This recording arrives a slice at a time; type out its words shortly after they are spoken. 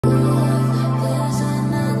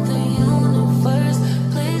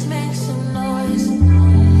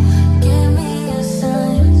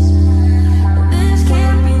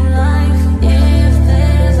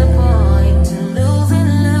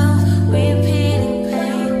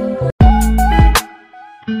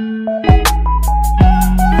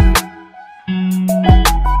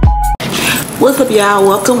up, y'all?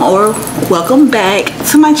 Welcome back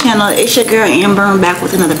to my channel. It's your girl Amber. I'm back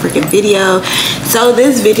with another freaking video. So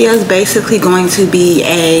this video is basically going to be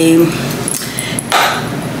a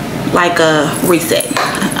reset,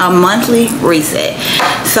 a monthly reset.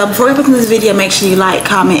 So before we begin this video, make sure you like,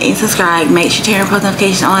 comment, and subscribe. Make sure you turn your post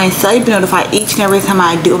notification on so you'll be notified each and every time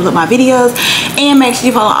I do upload my videos. And make sure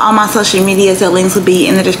you follow all my social medias. The links will be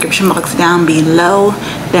in the description box down below.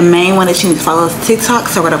 The main one that you need to follow is TikTok,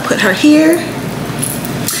 so we're gonna put her here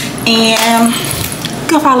and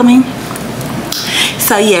go follow me.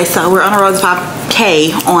 So yeah, so we're on the road to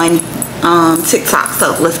 5K on TikTok,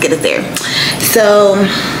 so let's get it there. So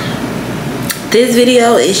this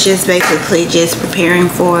video is just basically just preparing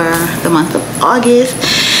for the month of August.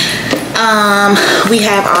 We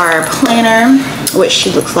have our planner, which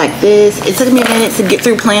looks like this. It took me a minute to get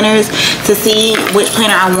through planners to see which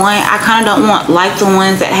planner I want. I kind of don't want like the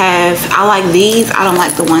ones that have, I like these. I don't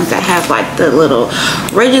like the ones that have like the little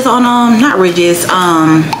ridges on them. Not ridges,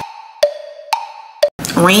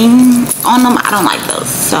 ring on them. I don't like those.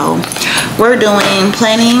 So we're doing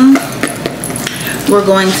planning. We're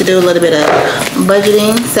going to do a little bit of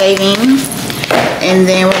budgeting, saving, and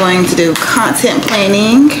then we're going to do content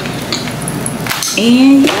planning.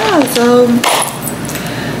 And yeah, so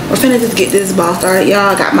we're finna just get this ball started, y'all.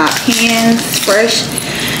 I got my pens, fresh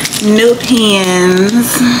new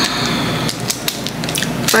pens,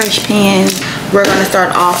 fresh pens. We're gonna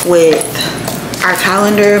start off with our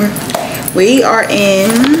calendar. We are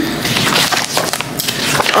in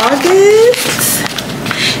August.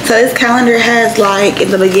 So this calendar has, like,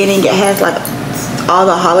 in the beginning, it has like all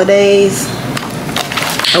the holidays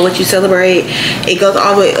or what you celebrate. It goes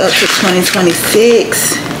all the way up to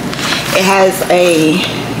 2026. It has a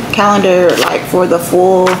calendar like for the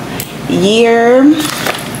full year,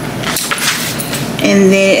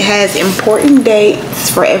 and then it has important dates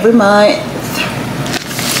for every month,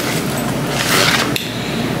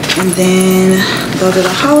 and then those are the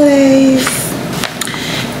holidays.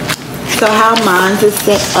 So how mine is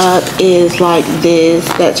set up is like this.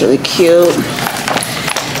 That's really cute.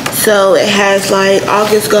 So it has like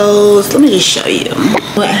August goals. Let me just show you.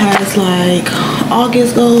 It has like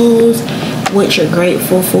August goals, what you're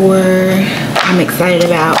grateful for, I'm excited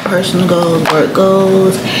about, personal goals, work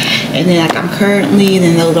goals, and then like I'm currently,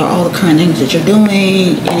 then those are all the current things that you're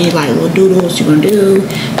doing, any like little doodles you're gonna do,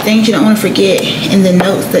 things you don't want to forget, and the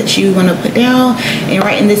notes that you want to put down. And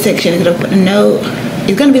right in this section is gonna put a note.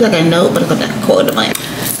 It's gonna be like a note, but it's gonna be like a quote of mine.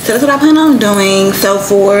 So that's what I plan on doing. So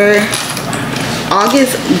for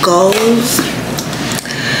August goals,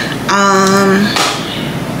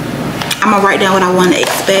 I'm gonna write down what I want to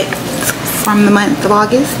expect from the month of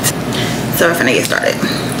August. So we're finna get started.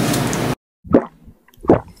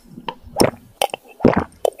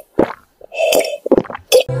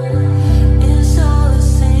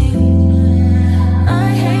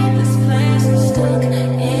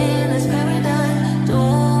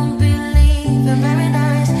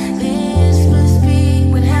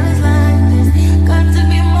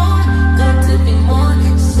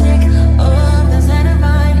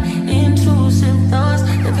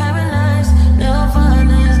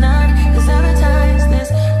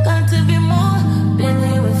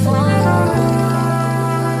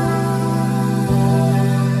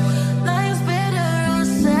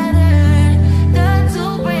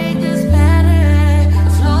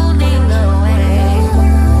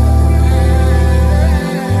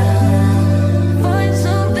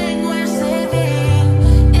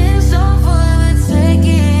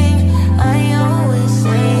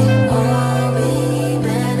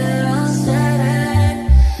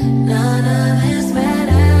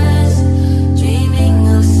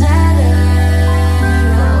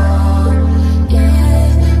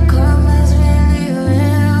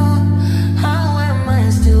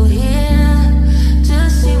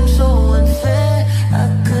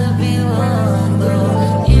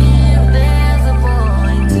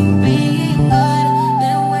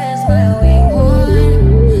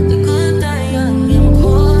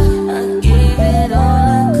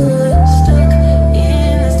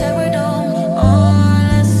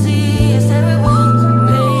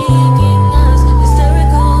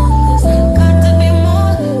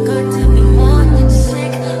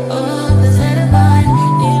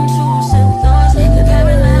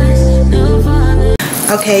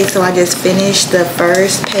 Okay, so I just finished the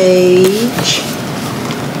first page.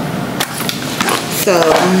 So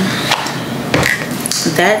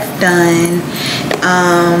that's done.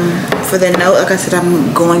 For the note, like I said,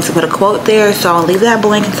 I'm going to put a quote there, so I'll leave that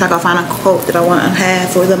blank until I go find a quote that I want to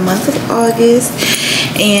have for the month of August.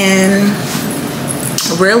 And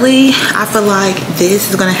really, I feel like this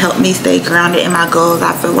is gonna help me stay grounded in my goals.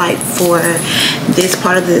 I feel like for this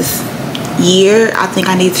part of this year, I think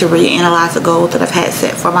I need to reanalyze the goals that I've had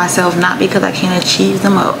set for myself, not because I can't achieve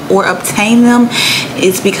them or obtain them.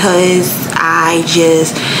 It's because I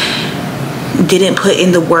just didn't put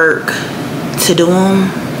in the work to do them,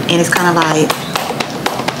 and it's kind of like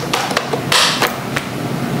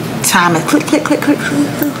time is click, click, click, click,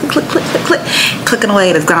 click, click, click, click, click, clicking away,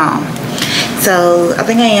 and it's gone. So I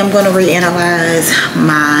think I am going to reanalyze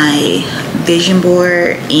my vision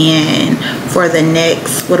board, and for the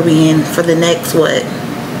next, what are we in? For the next, what,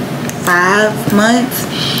 5 months,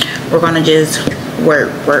 we're going to just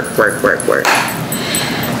work.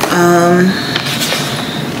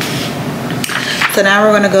 So now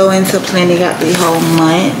we're going to go into planning out the whole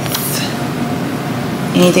month.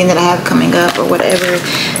 Anything that I have coming up or whatever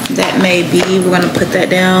that may be, we're going to put that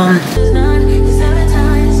down.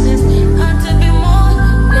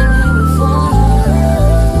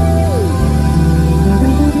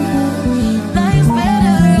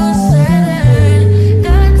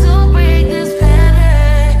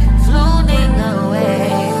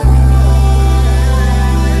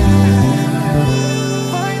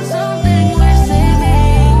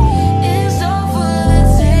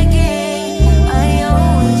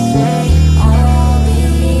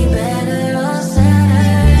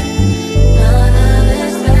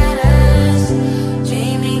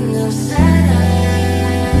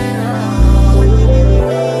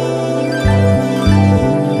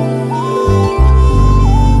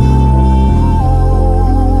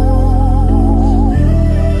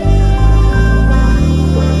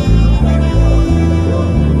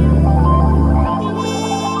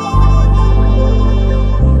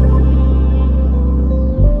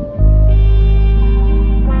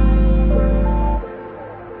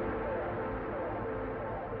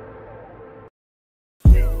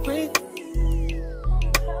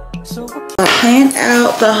 I planned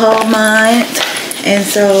out the whole month, and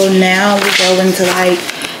so now we go into like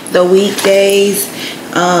the weekdays.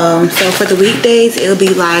 So for the weekdays, it'll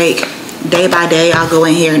be like day by day. I'll go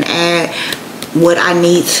in here and add what I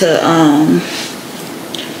need to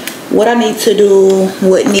do,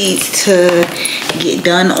 what needs to get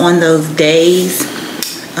done on those days.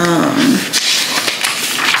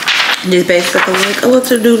 Just basically like a little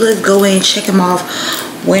to-do list. Go in, check them off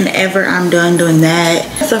whenever I'm done doing that.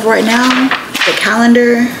 So for right now, the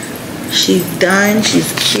calendar, she's done.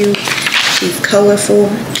 She's cute, she's colorful.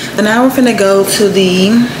 So now we're gonna go to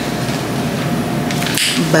the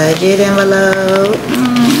budget envelope.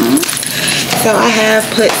 So I have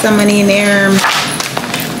put some money in there,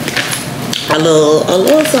 a little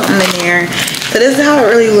something in there. So this is how it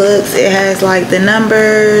really looks. It has like the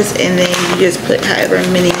numbers, and then you just put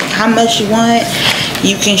how much you want.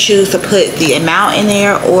 You can choose to put the amount in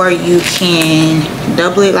there, or you can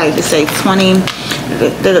double it, like just say 20.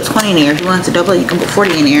 There's a 20 in there. If you want to double it, you can put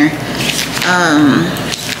 40 in there.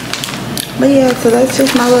 But yeah, so that's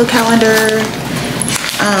just my little calendar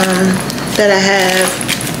that I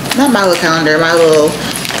have. Not my little calendar, my little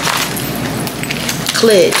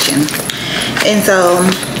collection. And so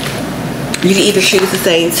you can either choose to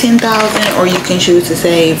save 10,000 or you can choose to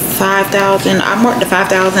save 5,000. I marked the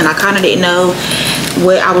 5,000. I kind of didn't know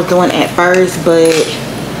what I was doing at first, but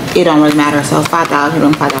it don't really matter. So 5,000,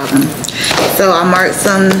 doing 5,000. So I marked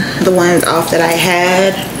the ones off that I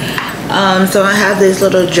had. So I have this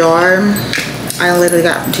little jar I literally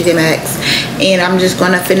got from TJ Maxx, and I'm just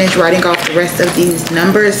gonna finish writing off the rest of these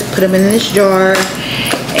numbers, put them in this jar,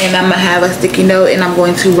 and I'm gonna have a sticky note, and I'm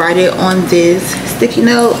going to write it on this sticky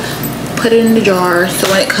note, put it in the jar, so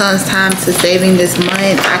when it comes time to saving this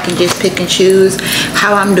month, I can just pick and choose.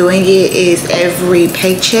 How I'm doing it is every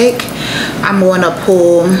paycheck I'm going to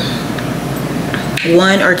pull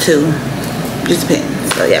 1 or 2, just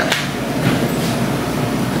depends. So yeah.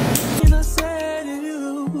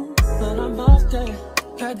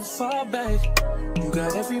 You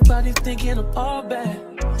got everybody thinking I'm all bad.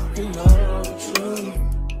 You know the truth.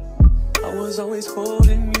 I was always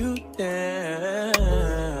holding you down.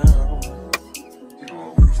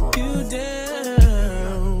 You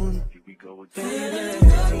down. Baby.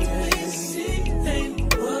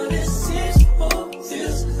 Ain't what it seems for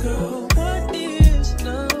this girl. What is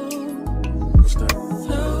love?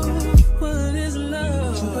 Love, what is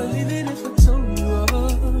love? You believe it if I told you all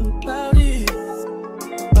about it.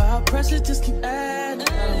 But our pressure just keep adding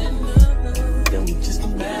up. Then we just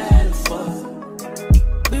get mad and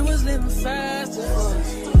fuck. We was living fast and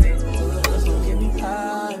fuck. That's what get me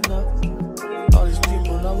high enough. All these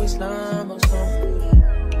people always lying about something.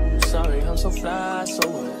 I'm sorry, I'm so fly, so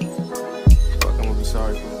what? Fuck, I'm gonna be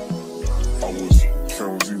sorry for. I was trying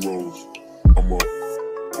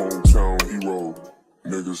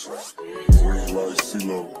niggas. Green like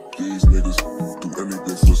CeeLo. These niggas do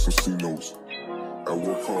anything for some C-notes. At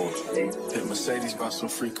what cost? Hit Mercedes, bought some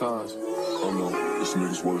free cars. I know, this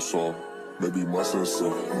nigga's worse off. Maybe my sense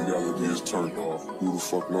of reality is turned off. Who the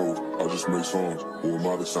fuck knows? I just make songs. Who am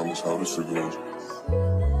I to sound how this shit goes?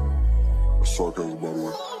 That's sarcasm, by the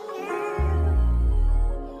way.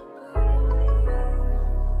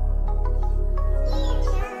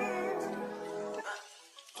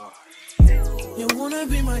 You wanna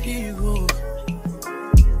be my hero.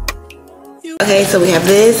 Okay, so we have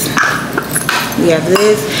this.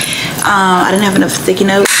 I didn't have enough sticky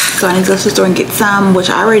notes, so I need to go to the store and get some, which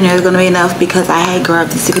I already know is going to be enough because I had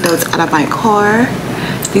grabbed the sticky notes out of my car.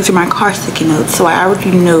 These are my car sticky notes, so I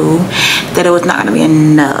already knew that it was not going to be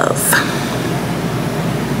enough.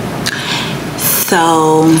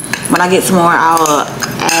 So when I get some more, I'll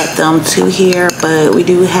add them to here, but we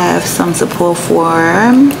do have some support for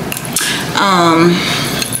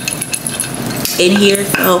in here,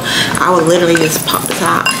 so I would literally just pop the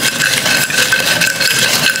top.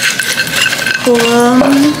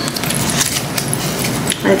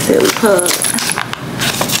 Let's see, we put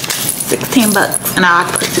 16 bucks, and I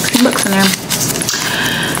put 16 bucks in there.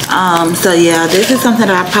 So yeah, this is something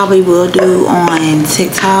that I probably will do on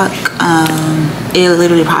TikTok. It'll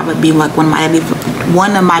literally probably be like one of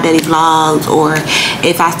my daily vlogs, or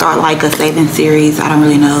if I start like a saving series, I don't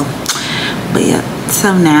really know. But yeah,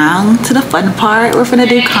 so now to the fun part. We're gonna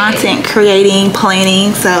do content creating,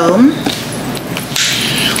 planning. So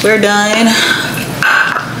we're done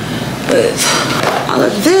with all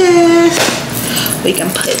of this. We can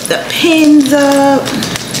put the pins up.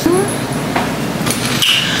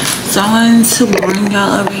 So I'm going to bring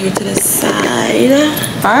y'all over here to the side.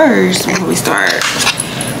 First, before we start,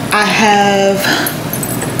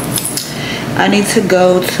 I need to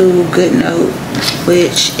go to GoodNote,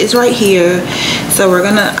 which is right here. So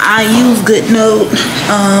I use GoodNote.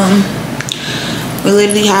 We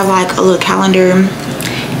literally have like a little calendar,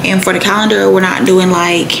 and for the calendar, we're not doing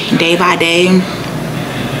like day by day,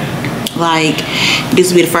 like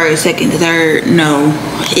this will be the first, second, third. No,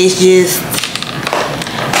 it's just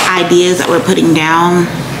ideas that we're putting down.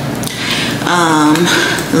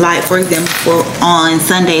 Like for example, on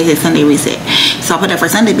Sundays it's Sunday reset, so I put that for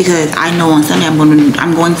Sunday because I know on Sunday I'm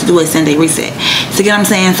going to do a Sunday reset. So get what I'm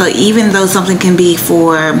saying? So even though something can be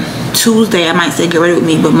for Tuesday, I might say get ready with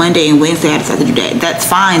me, but Monday and Wednesday I decide to do that. That's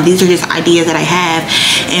fine. These are just ideas that I have,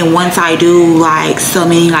 and once I do like so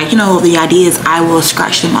many, like, you know, the ideas, I will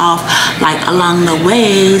scratch them off like along the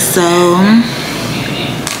way. So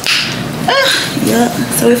yep,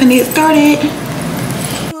 so if I need to get started.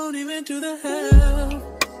 Won't even do the hell.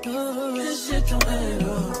 Oh, this shit don't add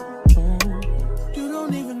up. You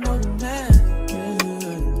don't even know the math.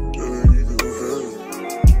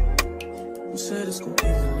 You said it's gonna be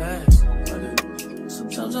the last.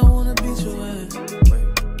 Sometimes I wanna beat your ass.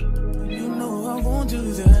 You know I won't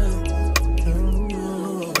do that.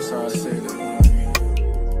 Sorry I say that.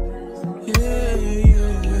 Yeah.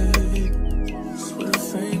 Swear the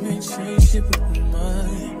fame ain't changed shit but my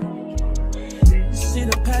mind. See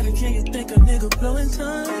the pattern, can you think a nigga blowing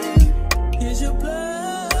time? Here's your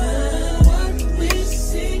blood. What we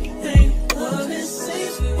see ain't what it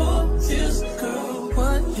seems. What is girl?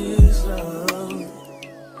 What is love?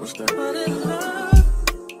 What's that? What is love?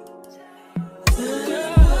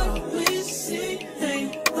 Girl, we see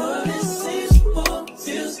ain't what it seems. What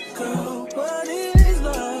is girl? What is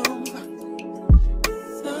love?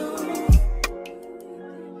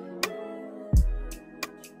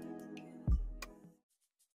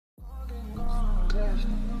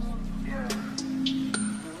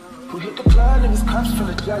 We hit the club and it's cups full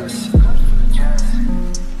of jealous.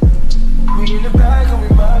 We in the bag and we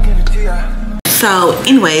mugging the TI. So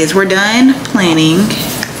anyways, we're done planning.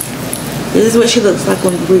 This is what she looks like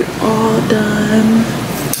when we're all done.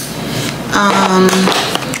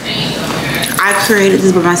 I created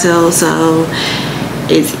this by myself, so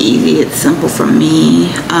it's easy, it's simple for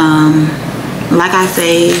me. Like I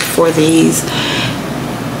say, for these,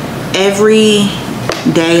 every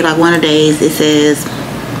day, like one of the days, it says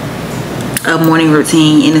a morning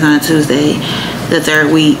routine, and it's on a Tuesday. The third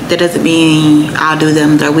week, that doesn't mean I'll do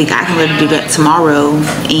them the third week. I can literally do that tomorrow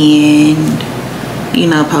and, you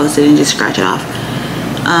know, post it and just scratch it off.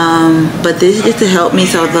 But this is just to help me,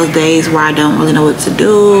 so those days where I don't really know what to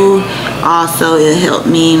do. Also, it'll help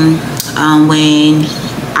me when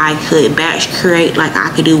I could batch create, like I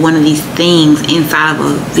could do one of these things inside of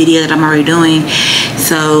a video that I'm already doing.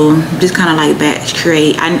 So just kind of like batch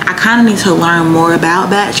create. I kind of need to learn more about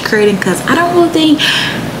batch creating, because I don't really think,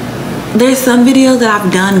 there's some videos that I've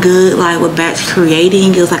done good like with batch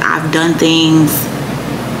creating. It was like I've done things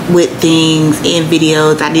with things in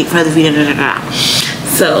videos. I did for the video,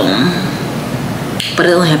 so, but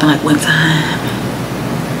it only happened like one time.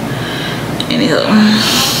 Anyhow,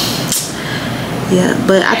 yeah,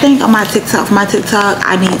 but I think on my TikTok,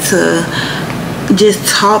 I need to just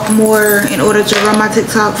talk more in order to run my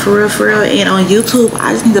TikTok for real. And on YouTube,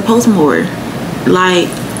 I just need to post more. Like,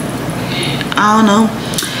 I don't know.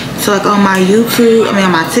 So like on my YouTube, on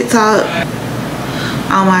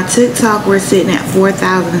my TikTok, we're sitting at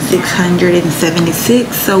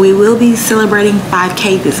 4,676. So we will be celebrating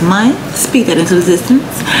 5K this month. Speak that into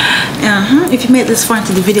existence. If you made this far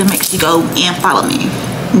into the video, make sure you go and follow me.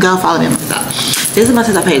 Go follow me on my TikTok. This is my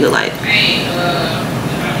TikTok page look like.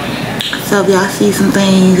 So if y'all see some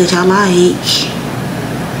things that y'all like,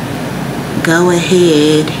 go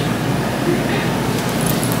ahead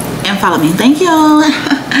and follow me. Thank you.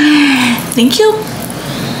 Thank you.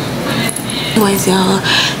 Anyways, y'all,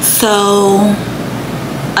 so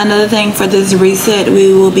another thing for this reset,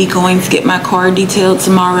 we will be going to get my car detailed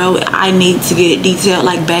tomorrow. I need to get it detailed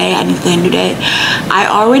like bad. I need to do that. I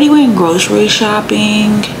already went grocery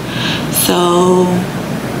shopping, so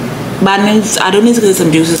but I do need to get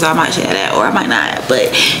some juices, so I might share that or I might not.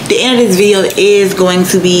 But the end of this video is going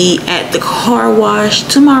to be at the car wash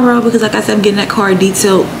tomorrow, because like I said, I'm getting that car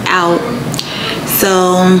detailed out.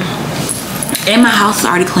 So, and my house is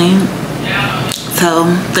already clean, so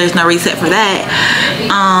there's no reset for that.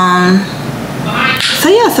 So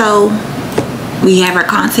yeah, so we have our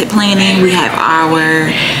content planning, we have our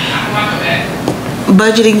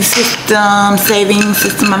budgeting system, saving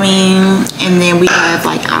system, and then we have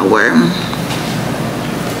like our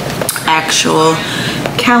actual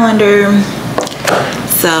calendar.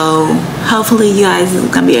 So hopefully you guys, it's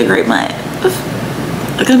gonna be a great month.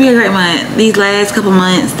 It's gonna be a great month. These last couple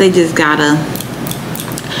months, they gotta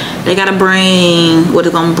bring what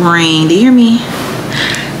it's gonna bring. Do you hear me?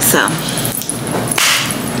 So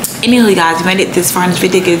anyway, guys, you made it this far in this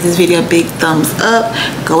video. Give this video a big thumbs up.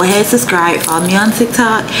 Go ahead, subscribe, follow me on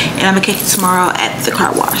TikTok, and I'm gonna catch you tomorrow at the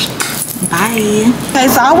car wash. Bye. Okay,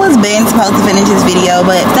 so I was supposed to finish this video,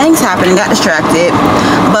 but things happened and got distracted.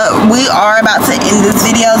 But we are about to end this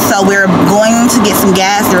video, so we're going to get some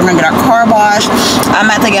gas. Then we're gonna get our car washed. I'm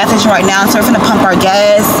at the gas station right now, so we're gonna pump our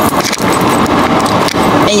gas.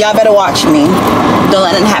 And y'all better watch me. Don't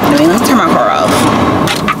let nothing happen to me. Let me turn my car off.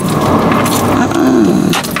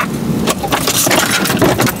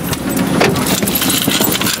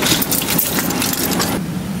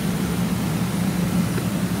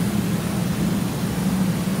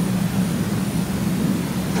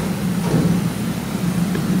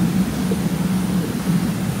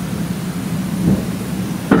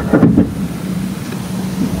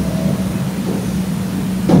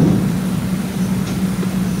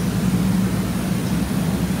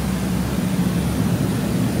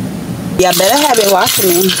 Y'all better have it watching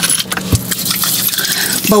me.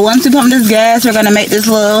 But once we pump this gas, we're gonna make this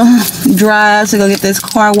little drive to go get this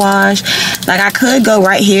car wash. Like, I could go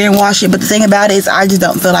right here and wash it, but the thing about it is I just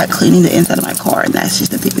don't feel like cleaning the inside of my car, and that's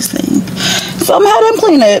just the biggest thing. So I'm gonna have them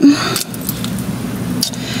clean it.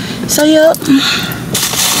 So yep,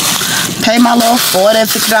 pay my little $40,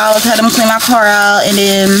 $60, have them clean my car out, and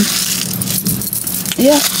then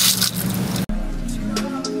yeah.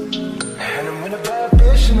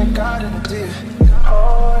 I got in the deep.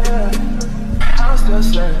 Oh yeah, I'm still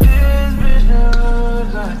saying this bitch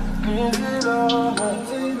knows I miss it all.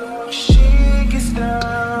 She gets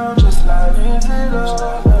down just like miss it all.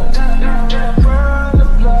 From the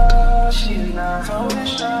block, she's not on the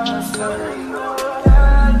shot. So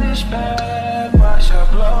got this bag, watch her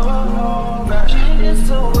blow. It's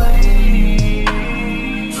away.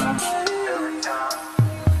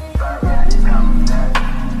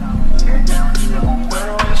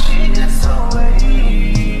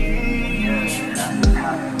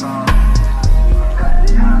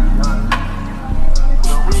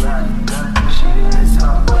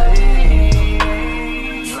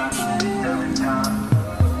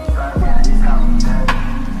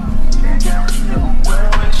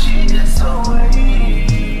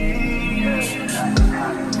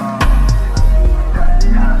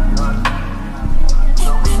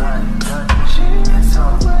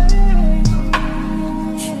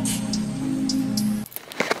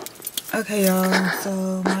 Okay, y'all,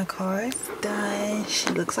 so my car is done. She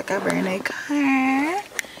looks like a brand new car.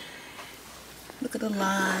 Look at the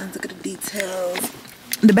lines, look at the details.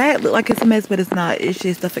 The back look like it's a mess, but it's not. It's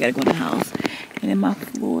just stuff I gotta go in the house. And then my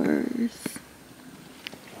floors,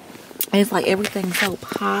 it's like everything's so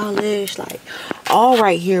polished. Like all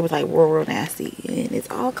right here was like real nasty, and it's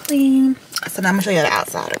all clean. So now I'm gonna show you the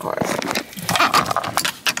outside of the car.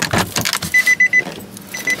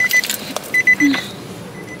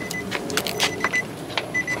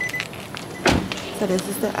 So this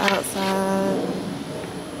is the outside.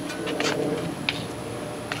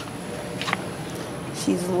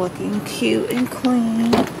 She's looking cute and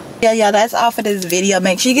clean. Yeah, that's all for this video.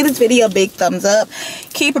 Make sure you give this video a big thumbs up.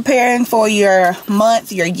 Keep preparing for your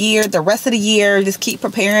month, your year, the rest of the year. Just keep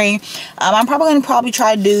preparing. I'm probably gonna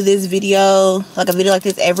try to do this video, like a video like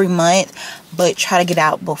this every month, but try to get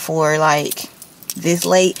out before like this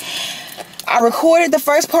late. I recorded the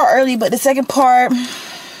first part early, but the second part,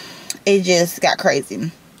 it just got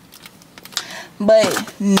crazy.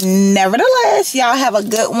 But nevertheless, y'all have a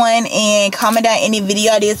good one, and comment down any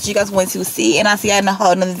video ideas that you guys want to see, and I'll see y'all in a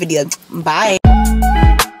whole nother video. Bye.